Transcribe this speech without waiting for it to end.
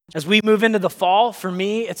As we move into the fall, for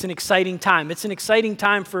me, it's an exciting time. It's an exciting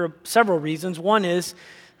time for several reasons. One is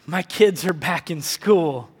my kids are back in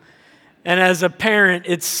school. And as a parent,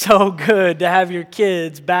 it's so good to have your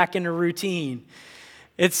kids back in a routine.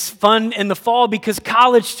 It's fun in the fall because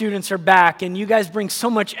college students are back, and you guys bring so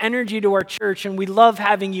much energy to our church, and we love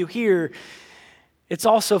having you here. It's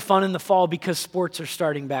also fun in the fall because sports are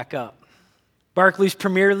starting back up. Barclays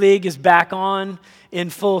Premier League is back on in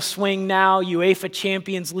full swing now. UEFA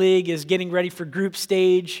Champions League is getting ready for group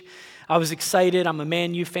stage. I was excited. I'm a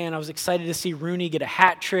Man U fan. I was excited to see Rooney get a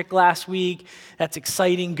hat trick last week. That's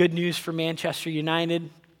exciting. Good news for Manchester United.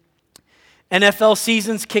 NFL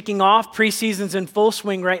season's kicking off. Preseason's in full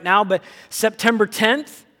swing right now, but September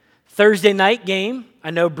 10th, Thursday night game.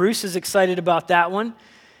 I know Bruce is excited about that one.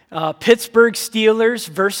 Pittsburgh Steelers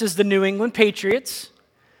versus the New England Patriots.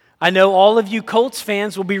 I know all of you Colts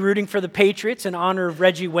fans will be rooting for the Patriots in honor of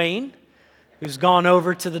Reggie Wayne, who's gone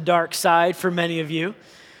over to the dark side for many of you.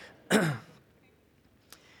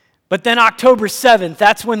 But then October 7th,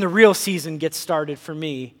 that's when the real season gets started for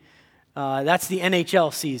me. That's the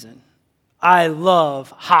NHL season. I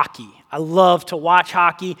love hockey. I love to watch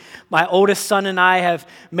hockey. My oldest son and I have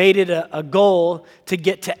made it a goal to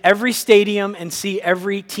get to every stadium and see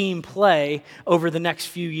every team play over the next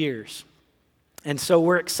few years. And so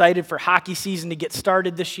we're excited for hockey season to get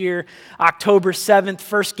started this year. October 7th,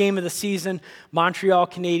 first game of the season, Montreal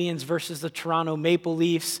Canadiens versus the Toronto Maple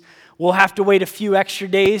Leafs. We'll have to wait a few extra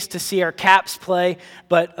days to see our Caps play,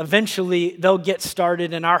 but eventually they'll get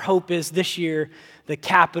started, and our hope is this year the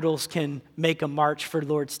Capitals can make a march for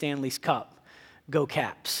Lord Stanley's Cup. Go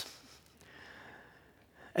Caps.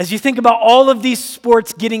 As you think about all of these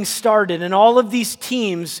sports getting started and all of these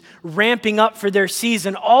teams ramping up for their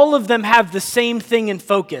season, all of them have the same thing in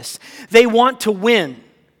focus. They want to win,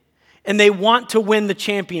 and they want to win the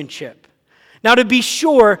championship. Now, to be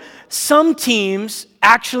sure, some teams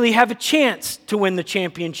actually have a chance to win the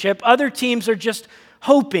championship. Other teams are just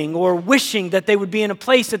hoping or wishing that they would be in a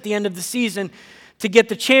place at the end of the season to get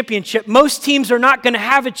the championship. Most teams are not going to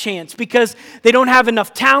have a chance because they don't have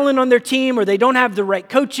enough talent on their team, or they don't have the right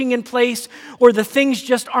coaching in place, or the things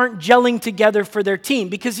just aren't gelling together for their team.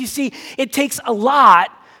 Because you see, it takes a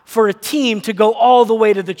lot for a team to go all the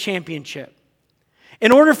way to the championship.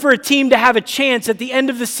 In order for a team to have a chance at the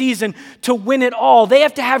end of the season to win it all, they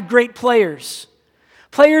have to have great players.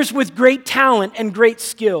 Players with great talent and great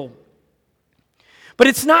skill. But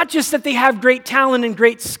it's not just that they have great talent and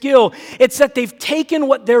great skill. It's that they've taken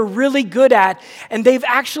what they're really good at and they've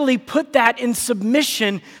actually put that in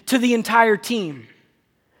submission to the entire team.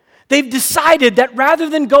 They've decided that rather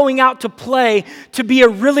than going out to play to be a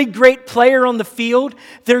really great player on the field,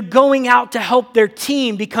 they're going out to help their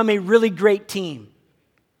team become a really great team.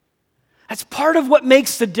 That's part of what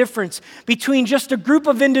makes the difference between just a group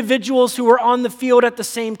of individuals who are on the field at the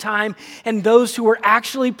same time and those who are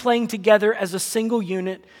actually playing together as a single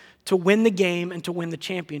unit to win the game and to win the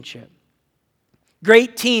championship.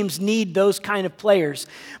 Great teams need those kind of players,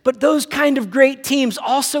 but those kind of great teams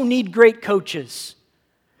also need great coaches.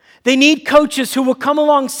 They need coaches who will come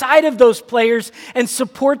alongside of those players and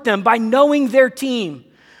support them by knowing their team.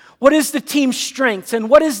 What is the team's strengths and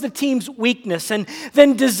what is the team's weakness? And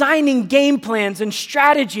then designing game plans and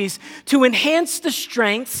strategies to enhance the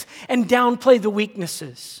strengths and downplay the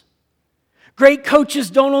weaknesses. Great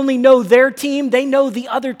coaches don't only know their team, they know the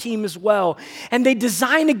other team as well. And they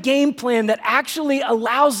design a game plan that actually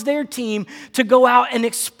allows their team to go out and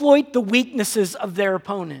exploit the weaknesses of their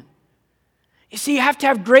opponent. You see, you have to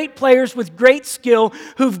have great players with great skill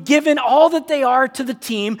who've given all that they are to the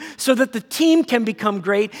team so that the team can become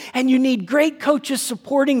great, and you need great coaches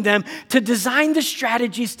supporting them to design the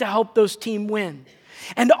strategies to help those teams win.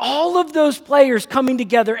 And all of those players coming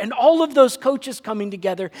together and all of those coaches coming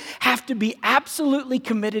together have to be absolutely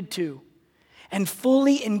committed to and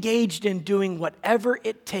fully engaged in doing whatever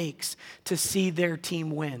it takes to see their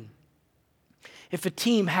team win. If a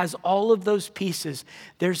team has all of those pieces,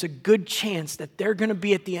 there's a good chance that they're going to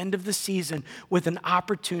be at the end of the season with an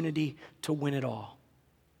opportunity to win it all.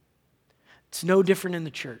 It's no different in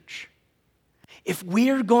the church. If we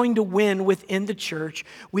are going to win within the church,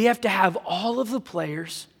 we have to have all of the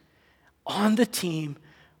players on the team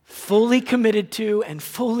fully committed to and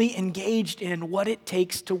fully engaged in what it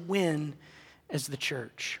takes to win as the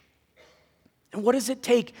church. And what does it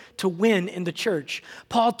take to win in the church?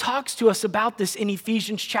 Paul talks to us about this in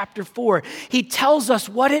Ephesians chapter 4. He tells us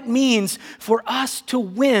what it means for us to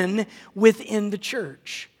win within the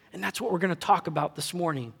church. And that's what we're going to talk about this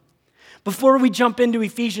morning. Before we jump into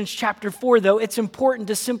Ephesians chapter 4, though, it's important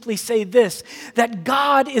to simply say this, that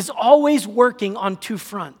God is always working on two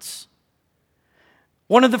fronts.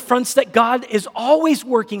 One of the fronts that God is always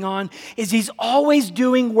working on is He's always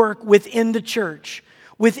doing work within the church,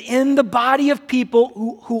 within the body of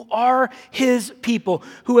people who are His people,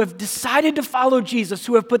 who have decided to follow Jesus,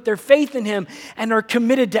 who have put their faith in Him and are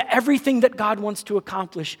committed to everything that God wants to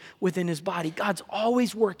accomplish within His body. God's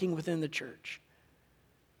always working within the church.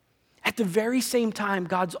 At the very same time,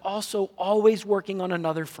 God's also always working on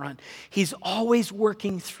another front. He's always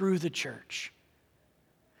working through the church.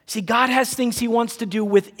 See, God has things He wants to do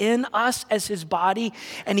within us as His body,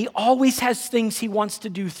 and He always has things He wants to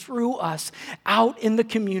do through us out in the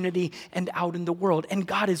community and out in the world. And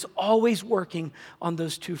God is always working on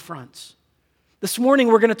those two fronts. This morning,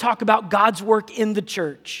 we're going to talk about God's work in the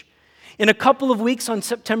church. In a couple of weeks, on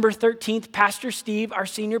September 13th, Pastor Steve, our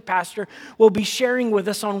senior pastor, will be sharing with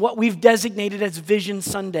us on what we've designated as Vision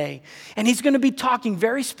Sunday. And he's going to be talking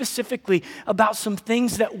very specifically about some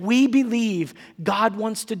things that we believe God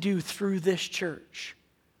wants to do through this church.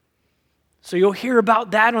 So you'll hear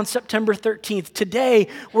about that on September 13th. Today,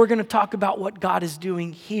 we're going to talk about what God is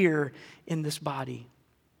doing here in this body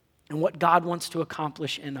and what God wants to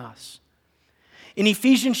accomplish in us. In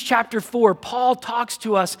Ephesians chapter 4, Paul talks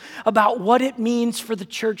to us about what it means for the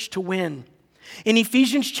church to win. In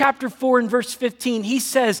Ephesians chapter 4 and verse 15, he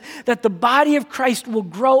says that the body of Christ will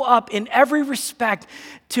grow up in every respect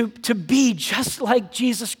to be just like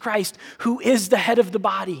Jesus Christ, who is the head of the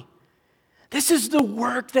body. This is the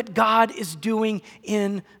work that God is doing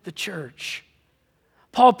in the church.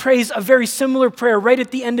 Paul prays a very similar prayer right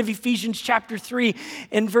at the end of Ephesians chapter 3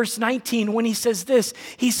 in verse 19 when he says this.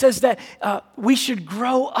 He says that we should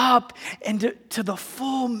grow up into to the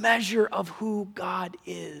full measure of who God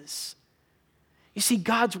is. You see,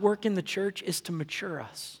 God's work in the church is to mature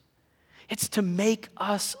us. It's to make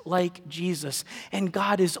us like Jesus. And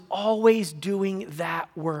God is always doing that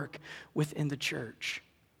work within the church.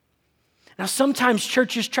 Now, sometimes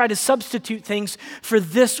churches try to substitute things for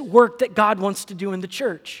this work that God wants to do in the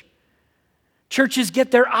church. Churches get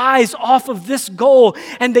their eyes off of this goal,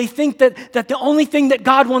 and they think that the only thing that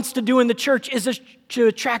God wants to do in the church is to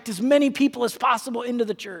attract as many people as possible into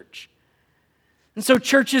the church. And so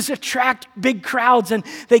churches attract big crowds, and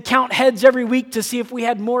they count heads every week to see if we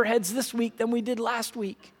had more heads this week than we did last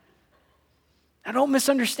week. Now, don't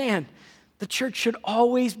misunderstand. The church should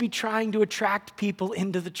always be trying to attract people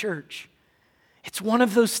into the church. It's one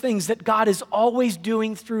of those things that God is always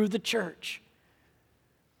doing through the church.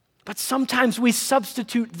 But sometimes we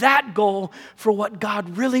substitute that goal for what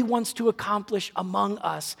God really wants to accomplish among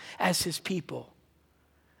us as His people.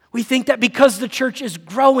 We think that because the church is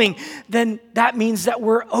growing, then that means that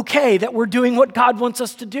we're okay, that we're doing what God wants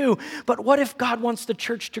us to do. But what if God wants the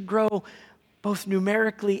church to grow both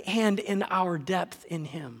numerically and in our depth in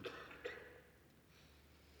Him?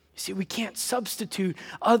 See, we can't substitute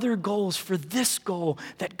other goals for this goal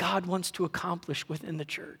that God wants to accomplish within the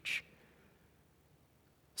church.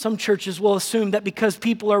 Some churches will assume that because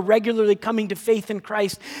people are regularly coming to faith in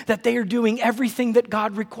Christ, that they are doing everything that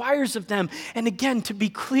God requires of them. And again, to be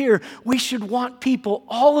clear, we should want people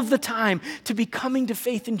all of the time to be coming to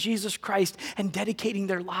faith in Jesus Christ and dedicating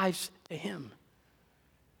their lives to Him.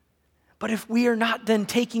 But if we are not then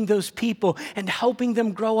taking those people and helping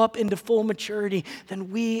them grow up into full maturity,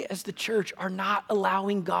 then we as the church are not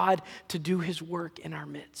allowing God to do His work in our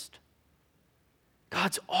midst.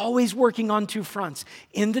 God's always working on two fronts,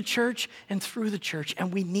 in the church and through the church,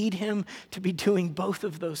 and we need Him to be doing both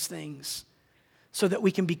of those things so that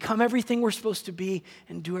we can become everything we're supposed to be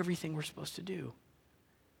and do everything we're supposed to do. You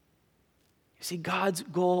see, God's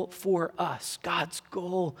goal for us, God's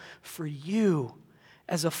goal for you,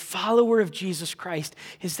 as a follower of Jesus Christ,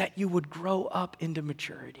 is that you would grow up into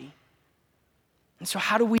maturity. And so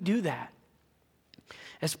how do we do that?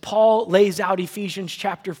 As Paul lays out Ephesians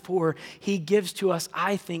chapter 4, he gives to us,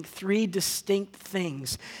 I think, three distinct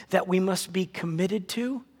things that we must be committed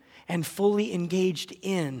to and fully engaged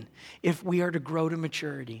in if we are to grow to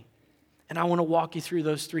maturity. And I want to walk you through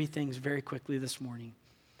those three things very quickly this morning.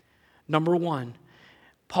 Number one,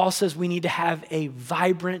 Paul says we need to have a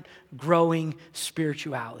vibrant, growing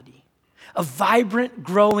spirituality, a vibrant,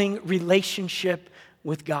 growing relationship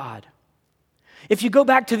with God. If you go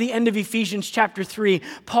back to the end of Ephesians chapter 3,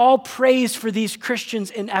 Paul prays for these Christians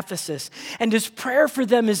in Ephesus. And his prayer for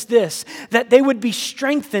them is this, that they would be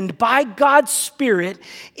strengthened by God's Spirit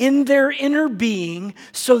in their inner being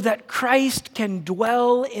so that Christ can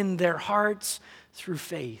dwell in their hearts through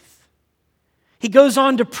faith. He goes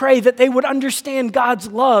on to pray that they would understand God's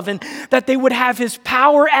love and that they would have His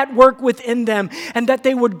power at work within them and that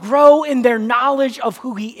they would grow in their knowledge of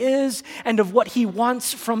who He is and of what He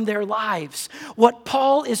wants from their lives. What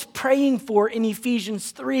Paul is praying for in Ephesians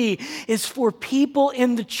 3 is for people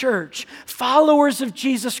in the church, followers of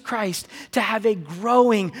Jesus Christ, to have a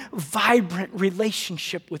growing, vibrant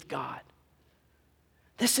relationship with God.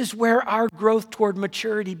 This is where our growth toward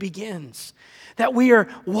maturity begins. That we are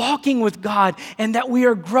walking with God and that we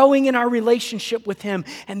are growing in our relationship with Him,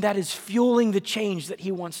 and that is fueling the change that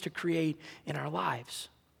He wants to create in our lives.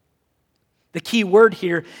 The key word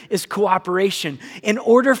here is cooperation. In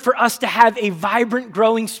order for us to have a vibrant,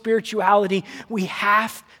 growing spirituality, we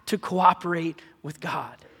have to cooperate with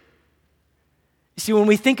God. You see, when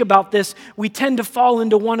we think about this, we tend to fall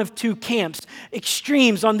into one of two camps,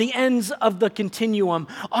 extremes on the ends of the continuum.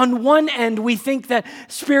 On one end, we think that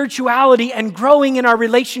spirituality and growing in our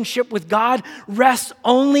relationship with God rests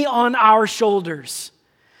only on our shoulders.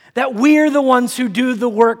 That we're the ones who do the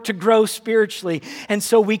work to grow spiritually. And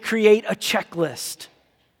so we create a checklist.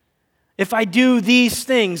 If I do these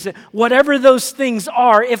things, whatever those things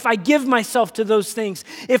are, if I give myself to those things,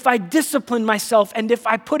 if I discipline myself, and if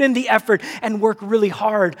I put in the effort and work really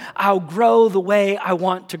hard, I'll grow the way I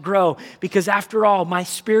want to grow. Because after all, my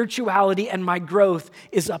spirituality and my growth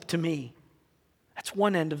is up to me. That's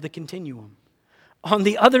one end of the continuum. On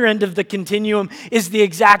the other end of the continuum is the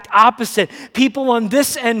exact opposite. People on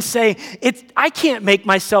this end say, I can't make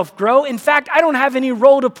myself grow. In fact, I don't have any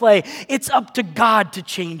role to play. It's up to God to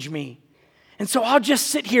change me. And so I'll just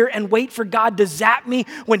sit here and wait for God to zap me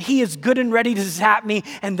when He is good and ready to zap me,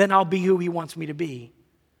 and then I'll be who He wants me to be.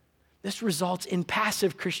 This results in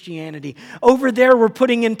passive Christianity. Over there, we're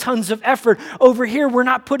putting in tons of effort. Over here, we're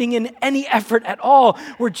not putting in any effort at all.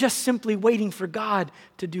 We're just simply waiting for God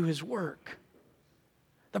to do His work.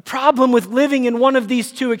 The problem with living in one of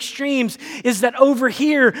these two extremes is that over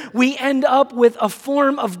here, we end up with a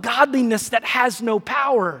form of godliness that has no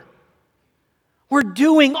power. We're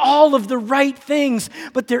doing all of the right things,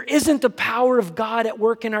 but there isn't the power of God at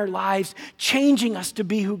work in our lives, changing us to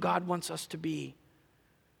be who God wants us to be.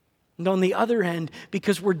 And on the other end,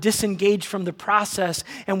 because we're disengaged from the process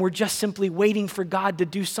and we're just simply waiting for God to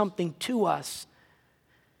do something to us,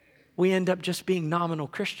 we end up just being nominal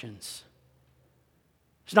Christians.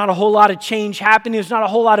 There's not a whole lot of change happening. There's not a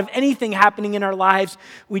whole lot of anything happening in our lives.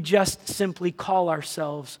 We just simply call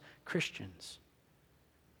ourselves Christians.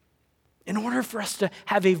 In order for us to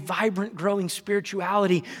have a vibrant, growing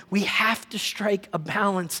spirituality, we have to strike a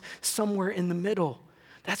balance somewhere in the middle.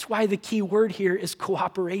 That's why the key word here is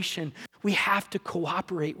cooperation. We have to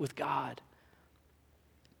cooperate with God.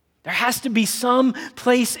 There has to be some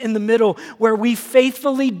place in the middle where we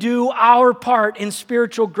faithfully do our part in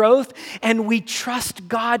spiritual growth and we trust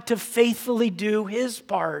God to faithfully do His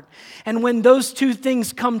part. And when those two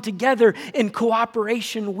things come together in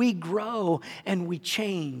cooperation, we grow and we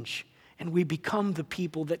change and we become the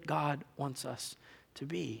people that God wants us to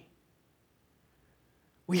be.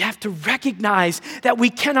 We have to recognize that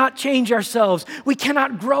we cannot change ourselves. We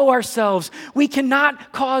cannot grow ourselves. We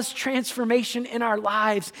cannot cause transformation in our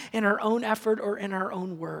lives in our own effort or in our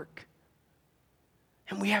own work.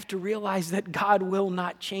 And we have to realize that God will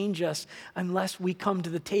not change us unless we come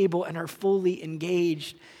to the table and are fully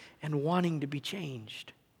engaged and wanting to be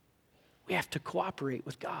changed. We have to cooperate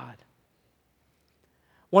with God.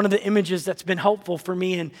 One of the images that's been helpful for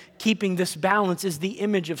me in keeping this balance is the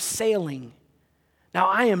image of sailing. Now,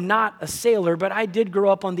 I am not a sailor, but I did grow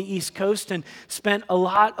up on the East Coast and spent a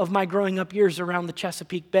lot of my growing up years around the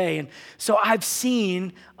Chesapeake Bay. And so I've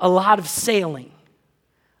seen a lot of sailing.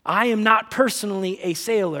 I am not personally a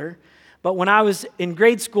sailor, but when I was in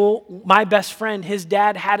grade school, my best friend, his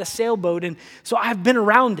dad had a sailboat, and so I've been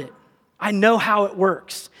around it. I know how it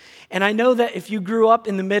works. And I know that if you grew up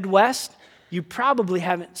in the Midwest, you probably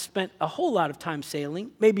haven't spent a whole lot of time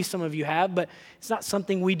sailing. Maybe some of you have, but it's not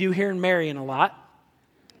something we do here in Marion a lot.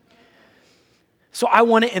 So I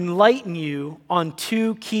want to enlighten you on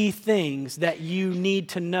two key things that you need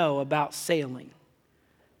to know about sailing.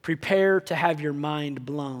 Prepare to have your mind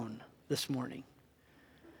blown this morning.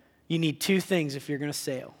 You need two things if you're going to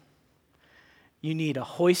sail. You need a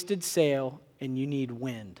hoisted sail and you need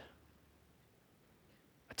wind.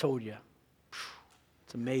 I told you.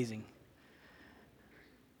 It's amazing.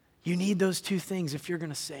 You need those two things if you're going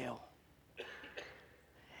to sail.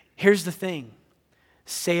 Here's the thing.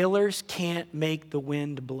 Sailors can't make the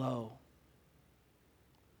wind blow.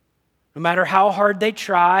 No matter how hard they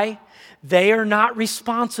try, they are not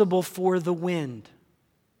responsible for the wind.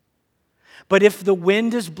 But if the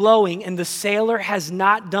wind is blowing and the sailor has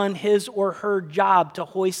not done his or her job to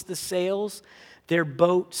hoist the sails, their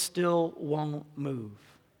boat still won't move.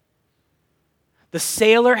 The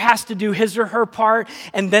sailor has to do his or her part,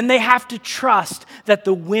 and then they have to trust that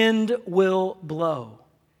the wind will blow.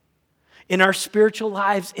 In our spiritual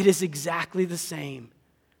lives, it is exactly the same.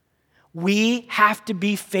 We have to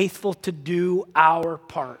be faithful to do our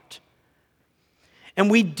part. And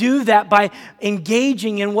we do that by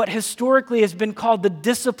engaging in what historically has been called the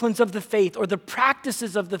disciplines of the faith or the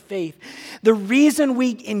practices of the faith. The reason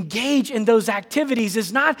we engage in those activities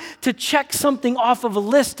is not to check something off of a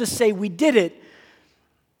list to say we did it,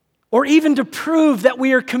 or even to prove that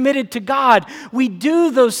we are committed to God. We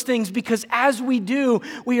do those things because as we do,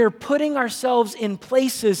 we are putting ourselves in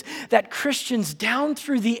places that Christians down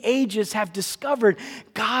through the ages have discovered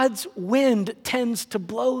God's wind tends to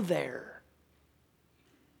blow there.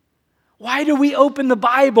 Why do we open the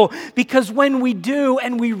Bible? Because when we do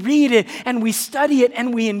and we read it and we study it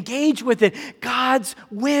and we engage with it, God's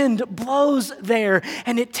wind blows there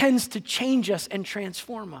and it tends to change us and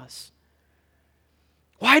transform us.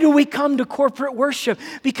 Why do we come to corporate worship?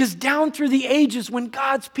 Because down through the ages, when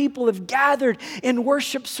God's people have gathered in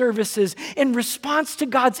worship services in response to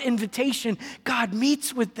God's invitation, God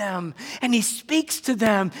meets with them and He speaks to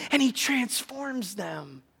them and He transforms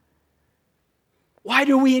them. Why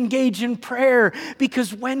do we engage in prayer?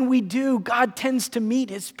 Because when we do, God tends to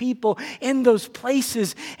meet His people in those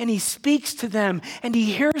places and He speaks to them and He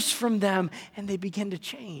hears from them and they begin to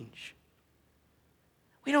change.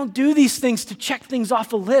 We don't do these things to check things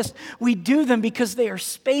off a list. We do them because they are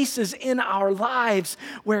spaces in our lives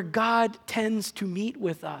where God tends to meet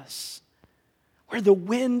with us, where the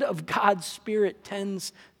wind of God's Spirit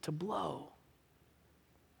tends to blow.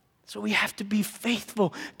 So we have to be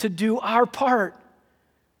faithful to do our part,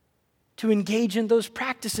 to engage in those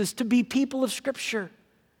practices, to be people of Scripture,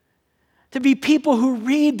 to be people who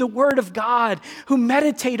read the Word of God, who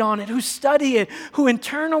meditate on it, who study it, who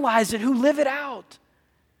internalize it, who live it out.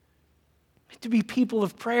 To be people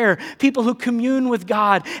of prayer, people who commune with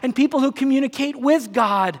God, and people who communicate with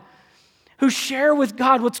God, who share with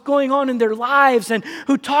God what's going on in their lives, and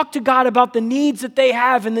who talk to God about the needs that they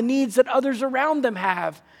have and the needs that others around them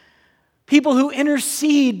have. People who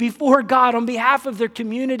intercede before God on behalf of their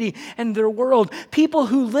community and their world. People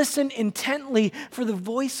who listen intently for the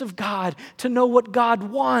voice of God to know what God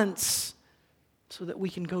wants so that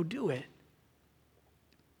we can go do it.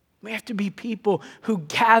 We have to be people who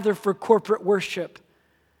gather for corporate worship.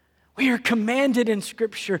 We are commanded in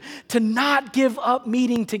Scripture to not give up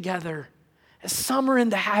meeting together, as some are in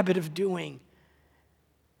the habit of doing.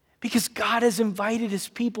 Because God has invited His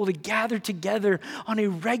people to gather together on a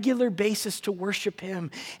regular basis to worship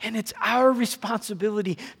Him. And it's our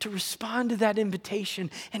responsibility to respond to that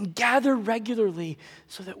invitation and gather regularly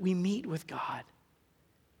so that we meet with God.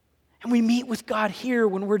 And we meet with God here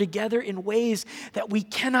when we're together in ways that we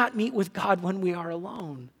cannot meet with God when we are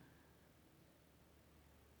alone.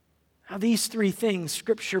 Now, these three things,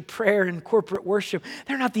 Scripture, prayer, and corporate worship,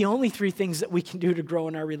 they're not the only three things that we can do to grow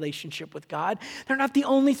in our relationship with God. They're not the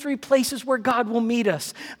only three places where God will meet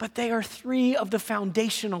us, but they are three of the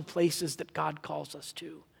foundational places that God calls us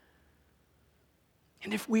to.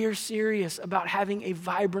 And if we are serious about having a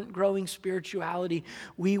vibrant, growing spirituality,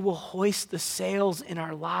 we will hoist the sails in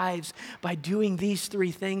our lives by doing these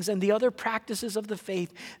three things and the other practices of the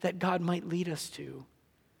faith that God might lead us to.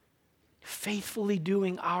 Faithfully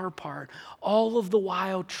doing our part, all of the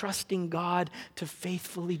while trusting God to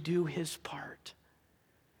faithfully do His part.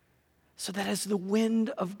 So that as the wind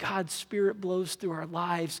of God's Spirit blows through our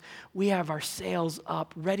lives, we have our sails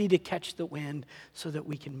up, ready to catch the wind so that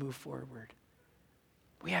we can move forward.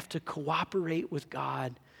 We have to cooperate with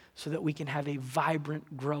God so that we can have a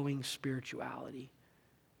vibrant, growing spirituality.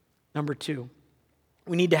 Number two,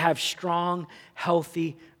 we need to have strong,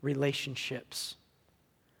 healthy relationships.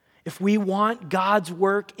 If we want God's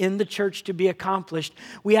work in the church to be accomplished,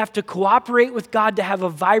 we have to cooperate with God to have a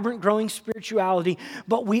vibrant, growing spirituality,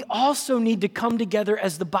 but we also need to come together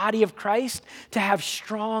as the body of Christ to have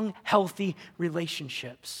strong, healthy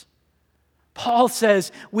relationships. Paul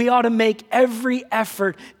says we ought to make every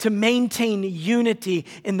effort to maintain unity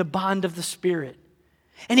in the bond of the Spirit.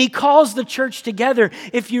 And he calls the church together.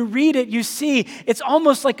 If you read it, you see it's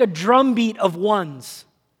almost like a drumbeat of ones.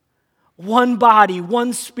 One body,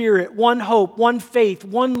 one Spirit, one hope, one faith,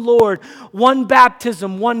 one Lord, one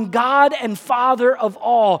baptism, one God and Father of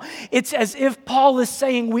all. It's as if Paul is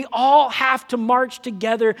saying we all have to march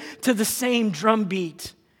together to the same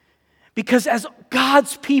drumbeat. Because as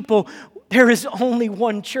God's people, there is only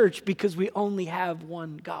one church because we only have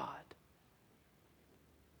one God.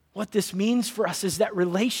 What this means for us is that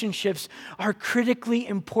relationships are critically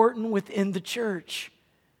important within the church.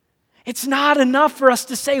 It's not enough for us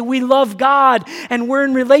to say we love God and we're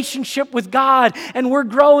in relationship with God and we're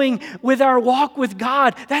growing with our walk with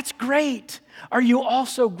God. That's great. Are you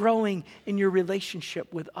also growing in your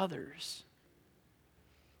relationship with others?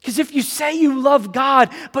 Because if you say you love God,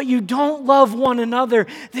 but you don't love one another,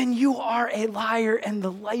 then you are a liar and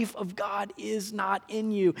the life of God is not in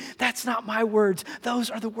you. That's not my words. Those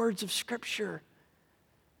are the words of Scripture.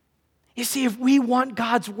 You see, if we want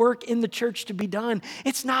God's work in the church to be done,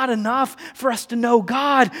 it's not enough for us to know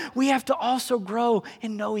God. We have to also grow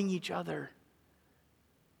in knowing each other.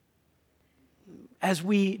 As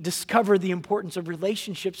we discover the importance of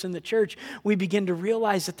relationships in the church, we begin to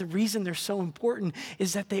realize that the reason they're so important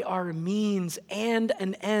is that they are a means and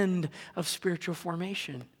an end of spiritual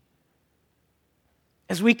formation.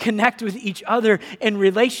 As we connect with each other in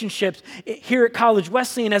relationships here at College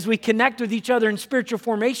Wesleyan, as we connect with each other in spiritual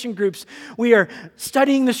formation groups, we are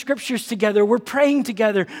studying the Scriptures together, we're praying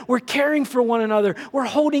together, we're caring for one another, we're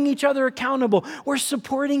holding each other accountable, we're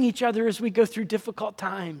supporting each other as we go through difficult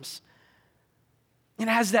times. And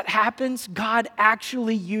as that happens, God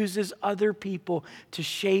actually uses other people to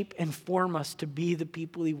shape and form us to be the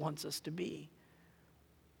people He wants us to be.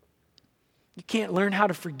 You can't learn how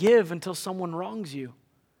to forgive until someone wrongs you.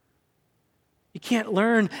 You can't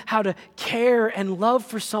learn how to care and love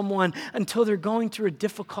for someone until they're going through a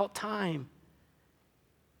difficult time.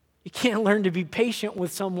 You can't learn to be patient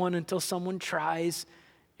with someone until someone tries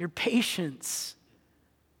your patience.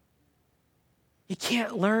 You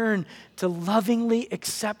can't learn to lovingly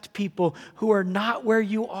accept people who are not where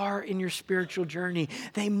you are in your spiritual journey.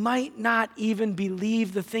 They might not even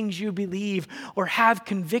believe the things you believe or have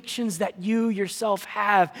convictions that you yourself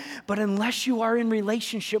have, but unless you are in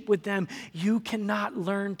relationship with them, you cannot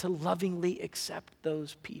learn to lovingly accept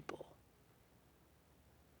those people.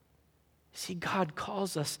 See, God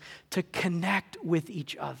calls us to connect with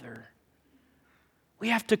each other. We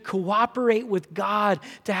have to cooperate with God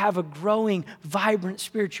to have a growing, vibrant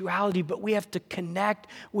spirituality, but we have to connect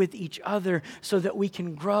with each other so that we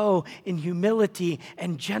can grow in humility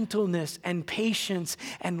and gentleness and patience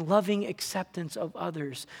and loving acceptance of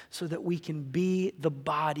others so that we can be the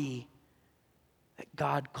body that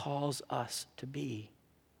God calls us to be.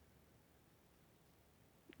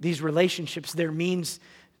 These relationships, they're means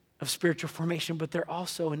of spiritual formation, but they're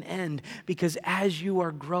also an end, because as you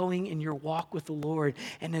are growing in your walk with the Lord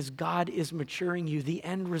and as God is maturing you, the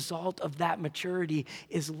end result of that maturity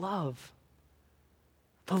is love.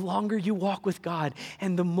 The longer you walk with God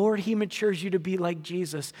and the more He matures you to be like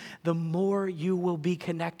Jesus, the more you will be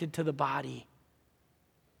connected to the body.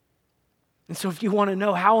 And so if you want to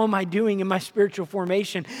know, how am I doing in my spiritual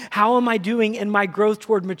formation? How am I doing in my growth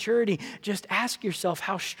toward maturity? Just ask yourself,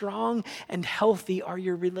 how strong and healthy are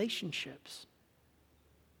your relationships?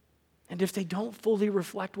 And if they don't fully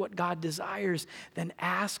reflect what God desires, then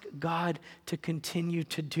ask God to continue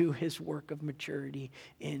to do His work of maturity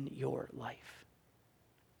in your life.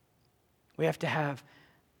 We have to have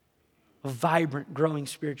a vibrant, growing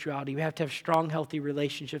spirituality. We have to have strong, healthy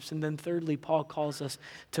relationships. And then thirdly, Paul calls us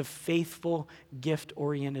to faithful,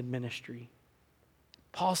 gift-oriented ministry.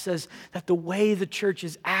 Paul says that the way the church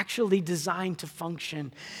is actually designed to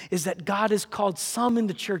function is that God has called some in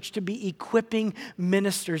the church to be equipping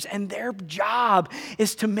ministers, and their job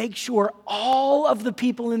is to make sure all of the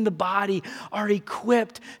people in the body are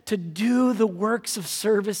equipped to do the works of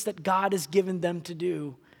service that God has given them to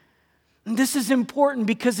do. And this is important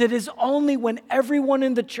because it is only when everyone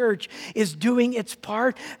in the church is doing its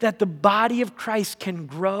part that the body of Christ can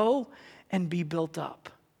grow and be built up.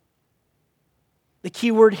 The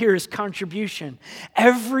key word here is contribution.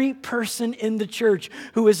 Every person in the church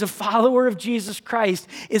who is a follower of Jesus Christ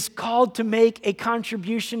is called to make a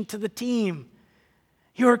contribution to the team.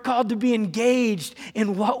 You are called to be engaged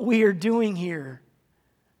in what we are doing here.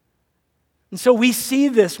 And so we see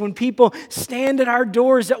this when people stand at our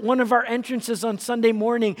doors at one of our entrances on Sunday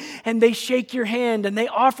morning and they shake your hand and they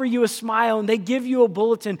offer you a smile and they give you a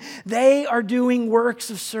bulletin. They are doing works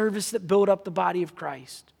of service that build up the body of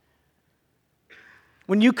Christ.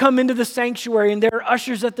 When you come into the sanctuary and there are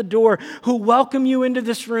ushers at the door who welcome you into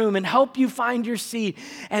this room and help you find your seat,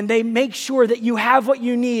 and they make sure that you have what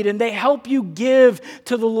you need and they help you give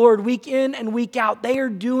to the Lord week in and week out, they are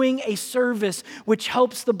doing a service which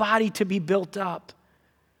helps the body to be built up.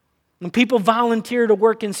 When people volunteer to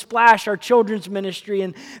work in Splash, our children's ministry,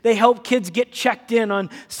 and they help kids get checked in on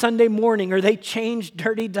Sunday morning, or they change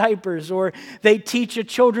dirty diapers, or they teach a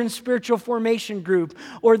children's spiritual formation group,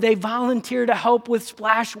 or they volunteer to help with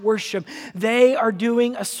Splash worship, they are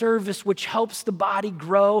doing a service which helps the body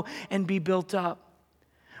grow and be built up.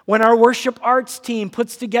 When our worship arts team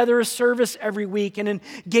puts together a service every week and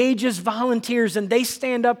engages volunteers and they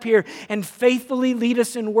stand up here and faithfully lead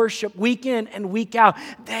us in worship week in and week out,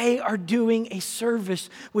 they are doing a service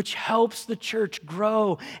which helps the church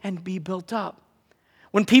grow and be built up.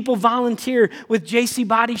 When people volunteer with JC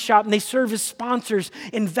Body Shop and they serve as sponsors,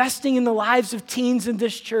 investing in the lives of teens in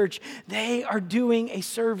this church, they are doing a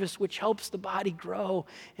service which helps the body grow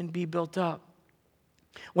and be built up.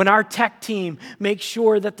 When our tech team makes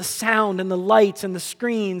sure that the sound and the lights and the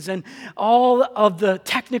screens and all of the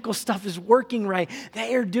technical stuff is working right,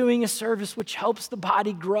 they are doing a service which helps the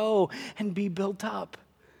body grow and be built up.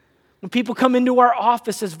 When people come into our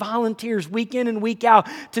office as volunteers week in and week out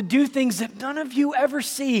to do things that none of you ever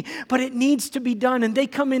see, but it needs to be done, and they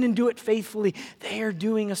come in and do it faithfully, they are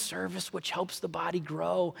doing a service which helps the body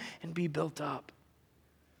grow and be built up.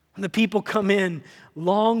 When the people come in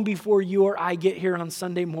long before you or I get here on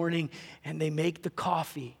Sunday morning and they make the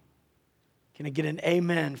coffee, can I get an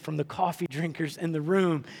amen from the coffee drinkers in the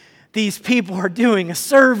room? These people are doing a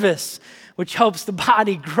service which helps the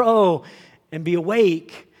body grow and be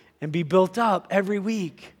awake and be built up every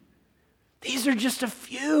week. These are just a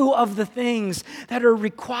few of the things that are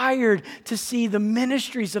required to see the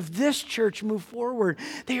ministries of this church move forward.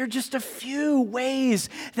 They are just a few ways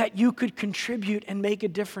that you could contribute and make a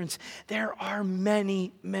difference. There are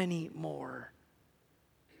many, many more.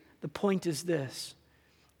 The point is this: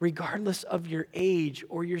 regardless of your age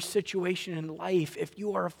or your situation in life, if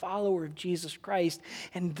you are a follower of Jesus Christ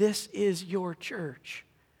and this is your church,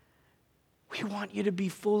 we want you to be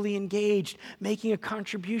fully engaged, making a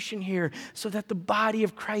contribution here so that the body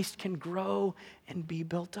of Christ can grow and be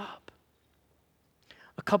built up.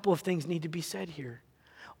 A couple of things need to be said here.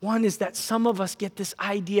 One is that some of us get this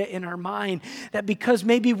idea in our mind that because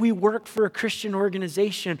maybe we work for a Christian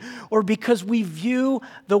organization or because we view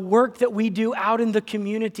the work that we do out in the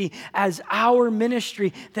community as our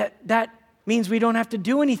ministry, that means we don't have to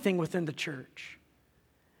do anything within the church.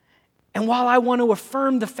 And while I want to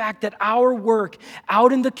affirm the fact that our work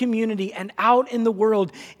out in the community and out in the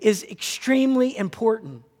world is extremely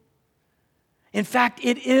important, in fact,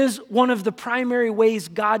 it is one of the primary ways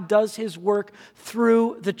God does his work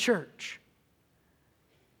through the church.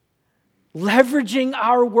 Leveraging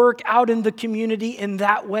our work out in the community in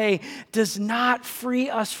that way does not free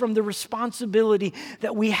us from the responsibility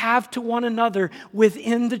that we have to one another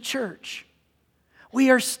within the church. We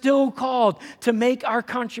are still called to make our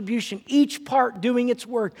contribution, each part doing its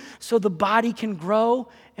work, so the body can grow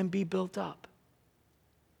and be built up.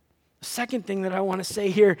 The second thing that I want to say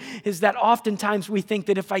here is that oftentimes we think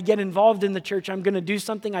that if I get involved in the church, I'm going to do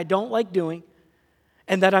something I don't like doing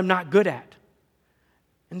and that I'm not good at.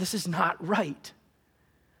 And this is not right.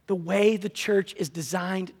 The way the church is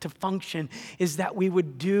designed to function is that we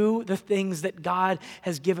would do the things that God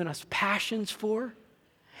has given us passions for,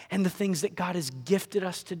 and the things that God has gifted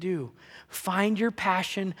us to do. Find your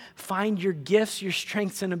passion, find your gifts, your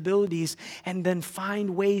strengths and abilities, and then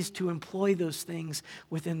find ways to employ those things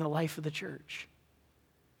within the life of the church.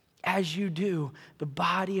 As you do, the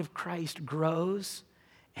body of Christ grows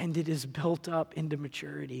and it is built up into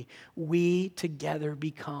maturity. We together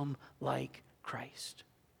become like Christ.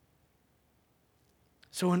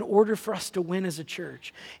 So in order for us to win as a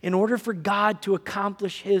church, in order for God to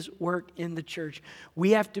accomplish his work in the church,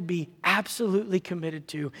 we have to be absolutely committed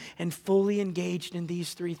to and fully engaged in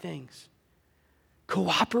these three things.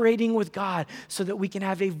 Cooperating with God so that we can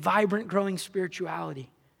have a vibrant, growing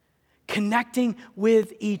spirituality. Connecting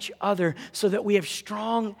with each other so that we have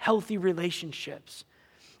strong, healthy relationships.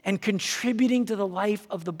 And contributing to the life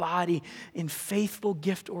of the body in faithful,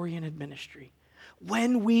 gift-oriented ministry.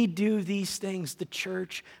 When we do these things, the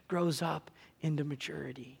church grows up into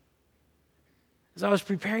maturity. As I was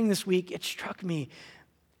preparing this week, it struck me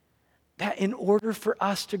that in order for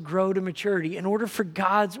us to grow to maturity, in order for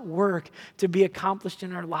God's work to be accomplished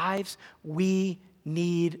in our lives, we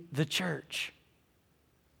need the church.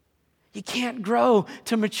 You can't grow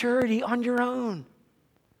to maturity on your own.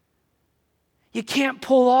 You can't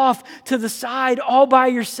pull off to the side all by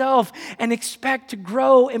yourself and expect to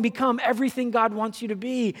grow and become everything God wants you to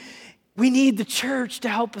be. We need the church to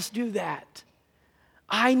help us do that.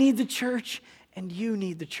 I need the church and you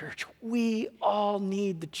need the church. We all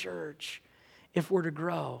need the church if we're to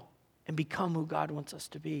grow and become who God wants us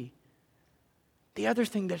to be. The other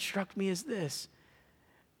thing that struck me is this.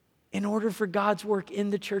 In order for God's work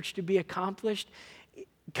in the church to be accomplished,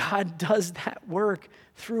 God does that work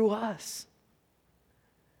through us.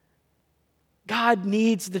 God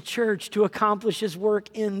needs the church to accomplish his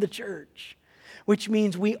work in the church, which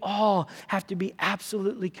means we all have to be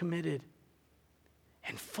absolutely committed.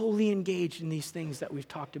 and fully engaged in these things that we've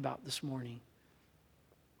talked about this morning.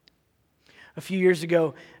 A few years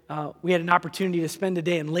ago, we had an opportunity to spend a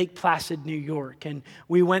day in Lake Placid, New York, and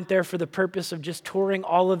we went there for the purpose of just touring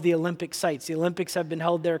all of the Olympic sites. The Olympics have been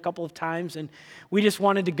held there a couple of times, and we just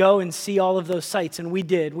wanted to go and see all of those sites, and we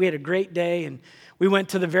did. We had a great day, and we went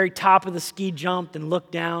to the very top of the ski jump and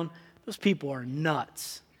looked down. Those people are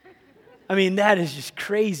nuts. I mean, that is just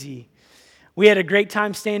crazy. We had a great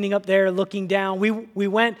time standing up there looking down. We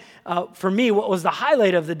went, for me, what was the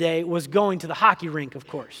highlight of the day was going to the hockey rink, of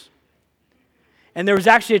course. And there was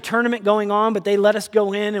actually a tournament going on, but they let us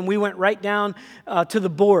go in, and we went right down to the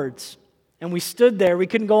boards. And we stood there. We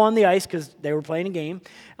couldn't go on the ice because they were playing a game.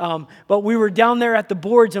 But we were down there at the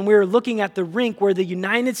boards, and we were looking at the rink where the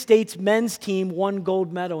United States men's team won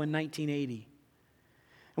gold medal in 1980.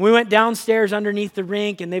 And we went downstairs underneath the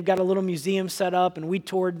rink, and they've got a little museum set up, and we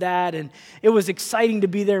toured that. And it was exciting to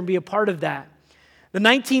be there and be a part of that. The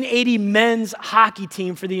 1980 men's hockey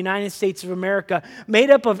team for the United States of America, made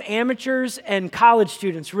up of amateurs and college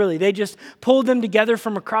students, really. They just pulled them together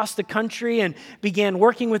from across the country and began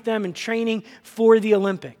working with them and training for the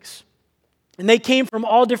Olympics. And they came from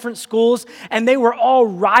all different schools, and they were all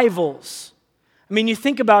rivals. I mean, you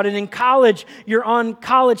think about it, in college, you're on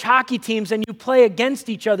college hockey teams and you play against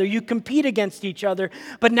each other, you compete against each other,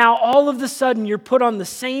 but now all of a sudden you're put on the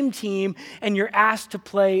same team and you're asked to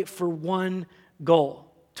play for one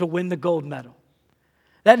goal, to win the gold medal.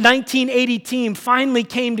 That 1980 team finally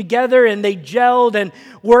came together and they gelled and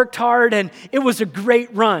worked hard, and it was a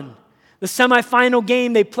great run. The semifinal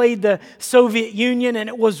game, they played the Soviet Union, and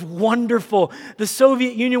it was wonderful. The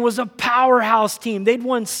Soviet Union was a powerhouse team. They'd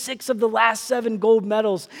won 6 of the last 7 gold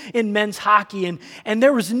medals in men's hockey, and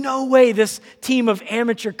there was no way this team of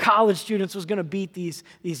amateur college students was going to beat these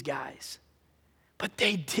guys. But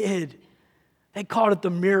they did. They called it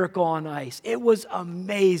the miracle on ice. It was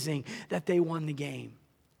amazing that they won the game.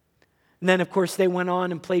 And then, of course, they went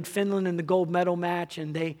on and played Finland in the gold medal match,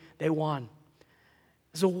 and they won.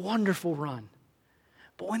 It was a wonderful run.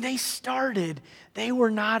 But when they started, they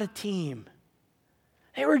were not a team.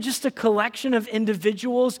 They were just a collection of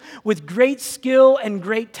individuals with great skill and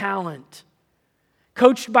great talent.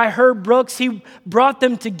 Coached by Herb Brooks, he brought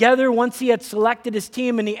them together once he had selected his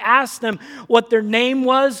team, and he asked them what their name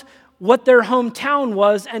was, what their hometown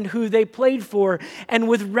was, and who they played for. And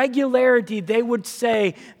with regularity, they would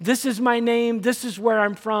say, "This is my name, this is where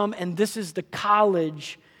I'm from, and this is the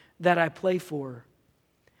college that I play for."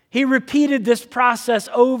 He repeated this process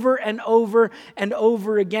over and over and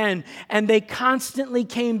over again, and they constantly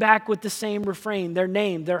came back with the same refrain: their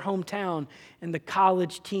name, their hometown, and the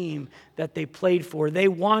college team that they played for. They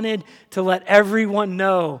wanted to let everyone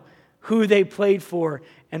know who they played for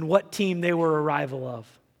and what team they were a rival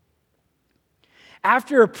of.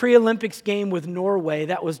 After a pre-Olympics game with Norway,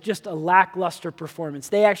 that was just a lackluster performance.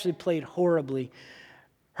 They actually played horribly.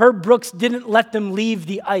 Herb Brooks didn't let them leave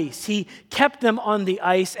the ice. He kept them on the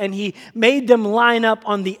ice, and he made them line up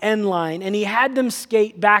on the end line, and he had them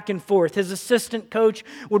skate back and forth. His assistant coach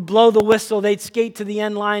would blow the whistle. They'd skate to the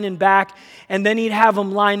end line and back, and then he'd have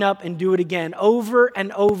them line up and do it again, over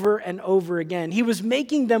and over and over again. He was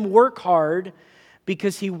making them work hard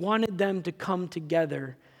because he wanted them to come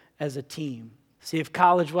together as a team. See, if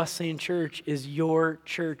College Wesleyan Church is your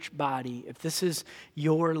church body, if this is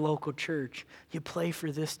your local church, you play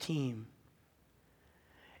for this team.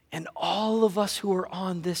 And all of us who are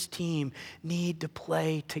on this team need to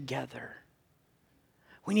play together.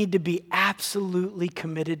 We need to be absolutely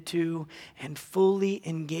committed to and fully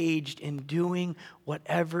engaged in doing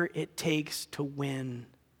whatever it takes to win.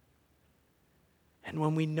 And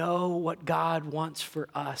when we know what God wants for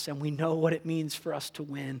us and we know what it means for us to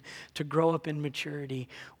win, to grow up in maturity,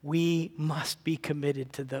 we must be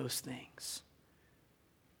committed to those things.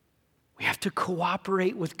 We have to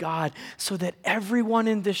cooperate with God so that everyone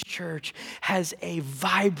in this church has a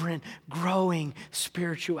vibrant, growing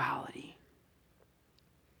spirituality.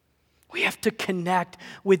 We have to connect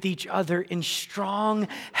with each other in strong,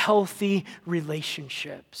 healthy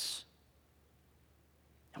relationships.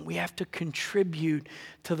 And we have to contribute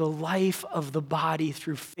to the life of the body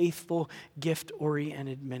through faithful,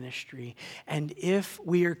 gift-oriented ministry. And if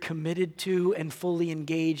we are committed to and fully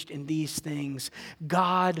engaged in these things,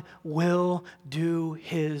 God will do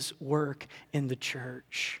his work in the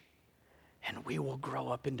church, and we will grow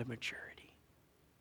up into maturity.